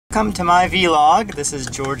Welcome to my vlog. This is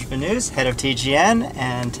George Vanus, head of TGN,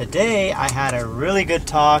 and today I had a really good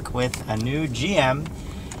talk with a new GM,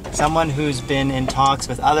 someone who's been in talks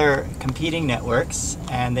with other competing networks,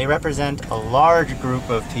 and they represent a large group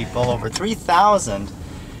of people, over 3,000,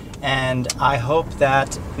 and I hope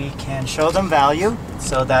that we can show them value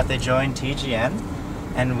so that they join TGN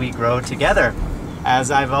and we grow together.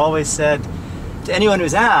 As I've always said to anyone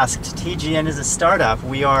who's asked, TGN is a startup.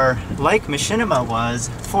 We are like Machinima was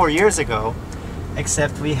 4 years ago,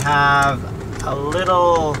 except we have a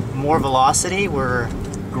little more velocity. We're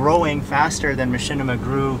growing faster than Machinima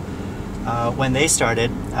grew when they started,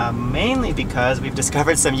 mainly because we've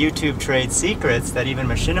discovered some YouTube trade secrets that even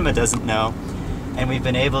Machinima doesn't know, and we've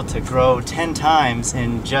been able to grow 10 times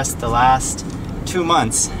in just the last 2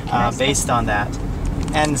 months based on that.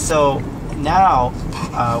 And so now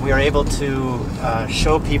we are able to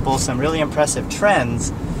show people some really impressive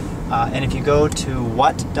trends, and if you go to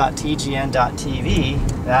what.tgn.tv,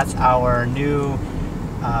 that's our new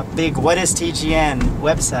big What is TGN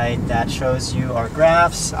website that shows you our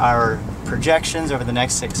graphs, our projections over the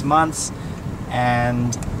next 6 months.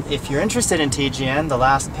 And if you're interested in TGN, the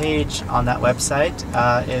last page on that website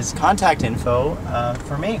is contact info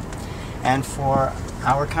for me and for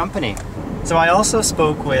our company. So I also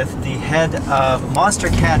spoke with the head of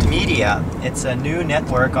Monstercat Media. It's a new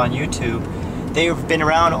network on YouTube. They've been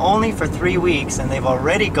around only for 3 weeks and they've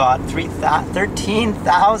already got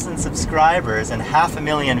 13,000 subscribers and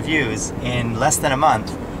 500,000 views in less than a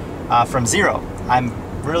month from zero. I'm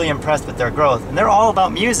really impressed with their growth, and they're all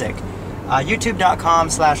about music.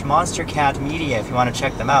 YouTube.com/monstercatmedia if you want to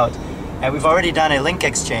check them out. And we've already done a link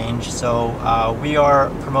exchange, so we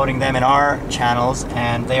are promoting them in our channels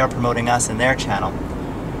and they are promoting us in their channel.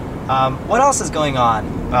 What else is going on?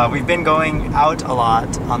 We've been going out a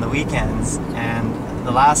lot on the weekends, and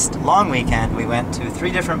the last long weekend we went to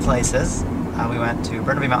 3 different places. We went to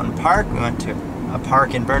Burnaby Mountain Park, we went to a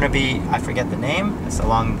park in Burnaby, I forget the name, it's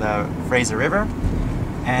along the Fraser River,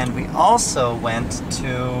 and we also went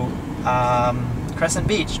to Crescent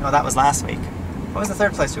Beach. No, that was last week. What was the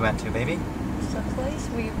third place we went to, baby? The place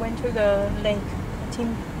we went to the lake,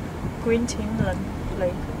 Green Timberland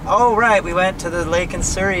Lake. Oh, right, we went to the lake in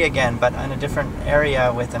Surrey again, but in a different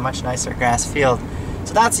area with a much nicer grass field.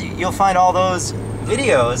 So you'll find all those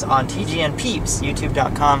videos on TGN Peeps,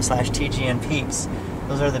 youtube.com/TGN Peeps.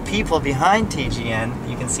 Those are the people behind TGN.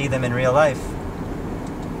 You can see them in real life.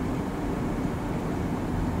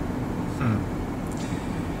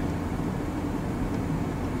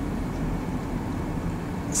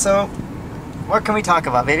 So, what can we talk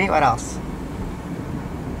about, baby? What else?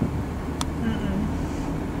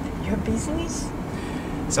 Your business?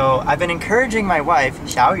 So, I've been encouraging my wife,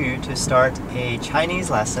 Xiaoyu, to start a Chinese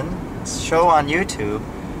lesson show on YouTube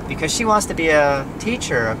because she wants to be a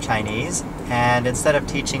teacher of Chinese, and instead of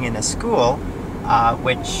teaching in a school,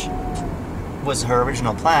 which was her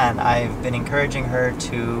original plan, I've been encouraging her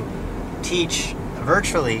to teach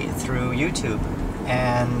virtually through YouTube.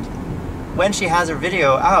 And when she has her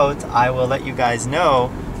video out, I will let you guys know,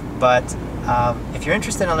 but if you're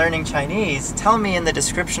interested in learning Chinese, tell me in the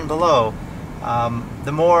description below.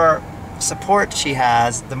 The more support she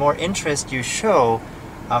has, the more interest you show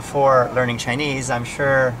for learning Chinese, I'm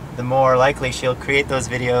sure the more likely she'll create those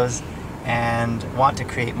videos and want to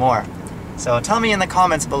create more. So tell me in the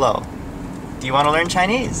comments below, do you want to learn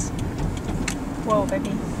Chinese? Whoa,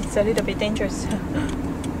 baby, it's a little bit dangerous.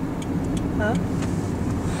 Huh?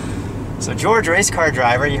 So George, race car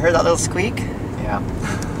driver, you heard that little squeak? Yeah.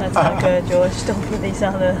 That's not good, George. Don't put this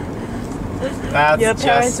on the... That's Your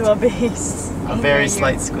parents just will be... a very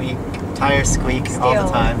slight squeak, tire squeak all the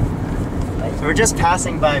time. So we're just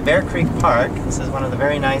passing by Bear Creek Park. This is one of the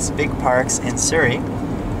very nice big parks in Surrey,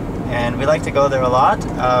 and we like to go there a lot.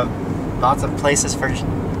 Lots of places for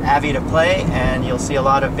Abby to play, and you'll see a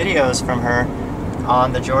lot of videos from her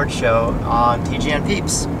on the George Show on TGN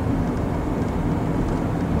Peeps.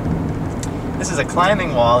 This is a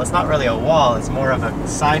climbing wall. It's not really a wall, it's more of a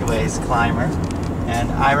sideways climber.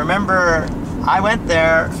 And I remember I went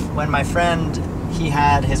there when my friend, he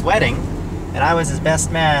had his wedding, and I was his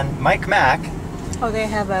best man, Mike Mack. Oh, they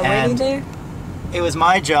have a wedding there? It was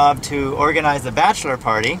my job to organize the bachelor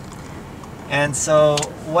party. And so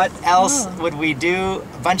what else would we do,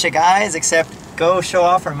 a bunch of guys, except go show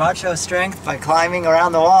off our macho strength by climbing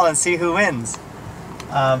around the wall and see who wins.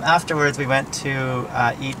 Afterwards, we went to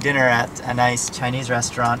eat dinner at a nice Chinese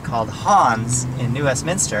restaurant called Han's in New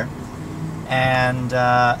Westminster. And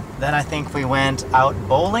then I think we went out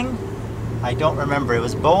bowling. I don't remember. It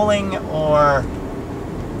was bowling or...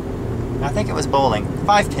 I think it was bowling.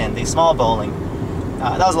 5-pin, the small bowling.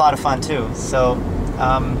 That was a lot of fun too. So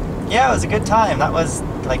Yeah, it was a good time. That was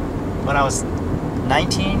like when I was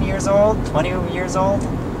 19 years old, 20 years old.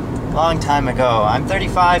 Long time ago. I'm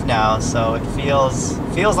 35 now, so it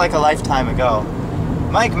feels like a lifetime ago.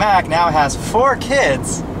 Mike Mack now has 4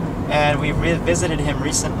 kids, and we visited him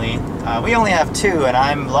recently. We only have 2, and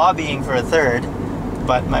I'm lobbying for a 3rd,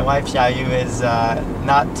 but my wife Xiaoyu is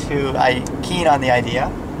not too keen on the idea.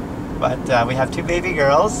 But we have 2 baby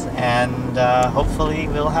girls, and hopefully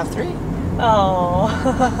we'll have 3. Oh.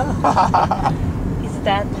 Is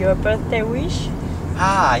that your birthday wish?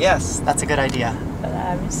 Ah, yes, that's a good idea. But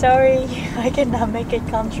I'm sorry, I cannot make it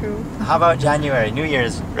come true. How about January, New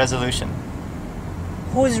Year's resolution?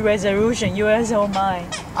 Whose resolution? Yours or mine?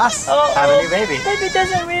 Us, have a new baby. Baby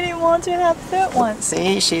doesn't really want to have 3rd one.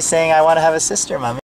 See, she's saying I want to have a sister, Mommy.